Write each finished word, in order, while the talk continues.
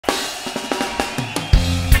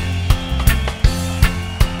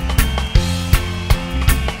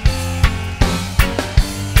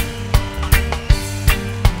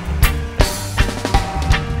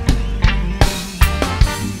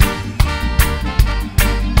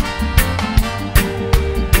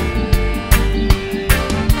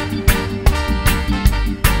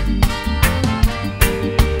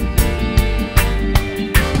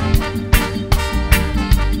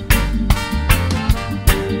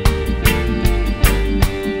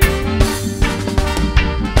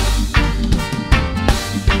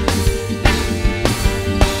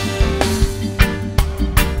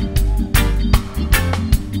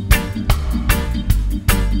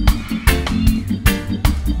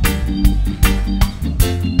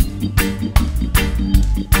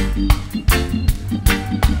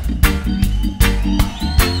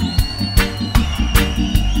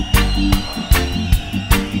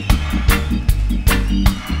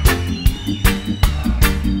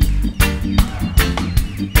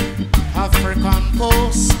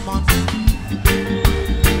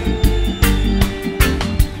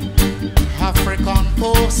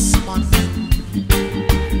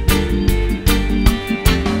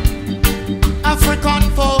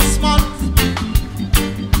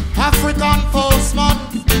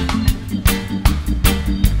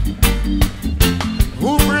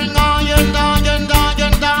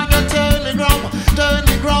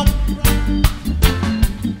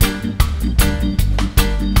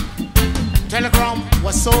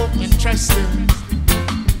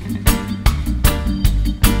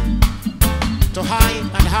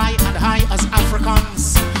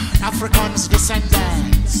God's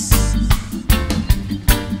descendants.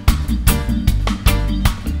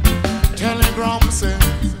 Telegram says,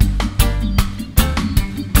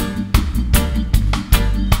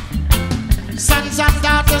 sons and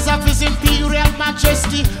daughters of His Imperial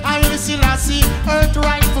Majesty, Haile Selassie, earth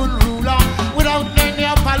rightful ruler, without any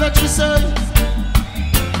apology, sir.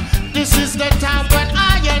 This is the time when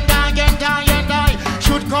I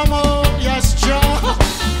should come home, yes, Joe.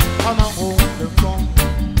 Come on, hold the phone.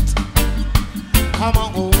 Come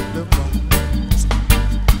on, hold the phone.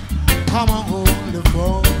 Come on, hold the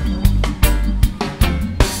phone.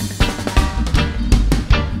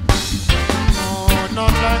 Oh,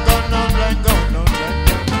 not let go, not let go, not let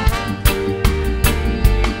go.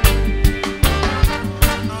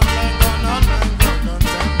 Not let go, not let go, not let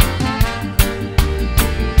go.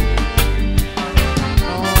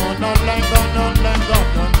 Oh, not let go, not let go,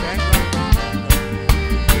 not let go.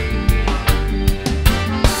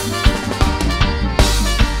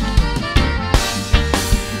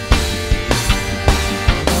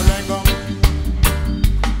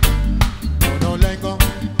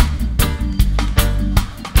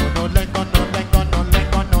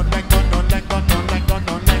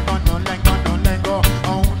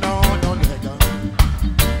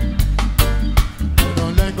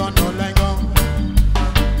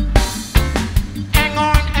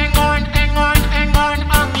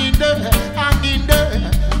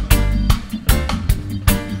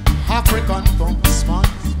 African postman,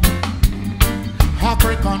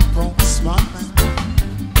 African postman,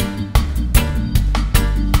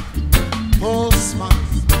 postman,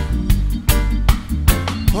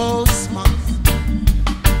 postman,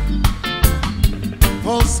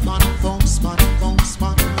 postman,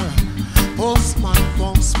 postman, postman, postman,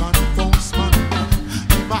 postman, postman.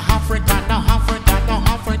 I'm African, no African, no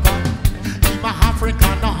African. I'm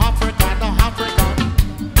African, no African, no African.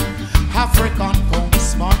 African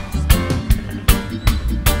postman.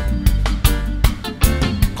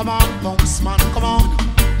 Come on, postman, come on.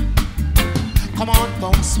 Come on,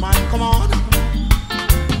 postman, come on.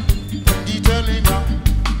 Bring the telegram.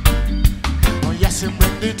 Oh yes, and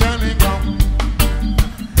bring the telegram.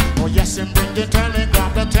 Oh yes, and bring the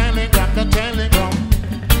telegram, the telegram, the telegram.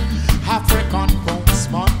 African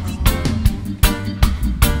postman.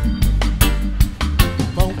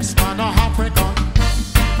 Postman of African.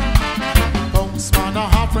 Postman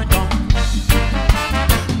of African.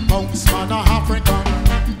 Postman of African.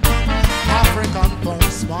 African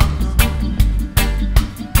postman,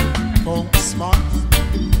 postman,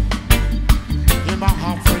 I'm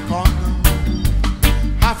African,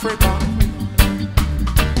 African,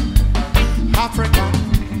 African.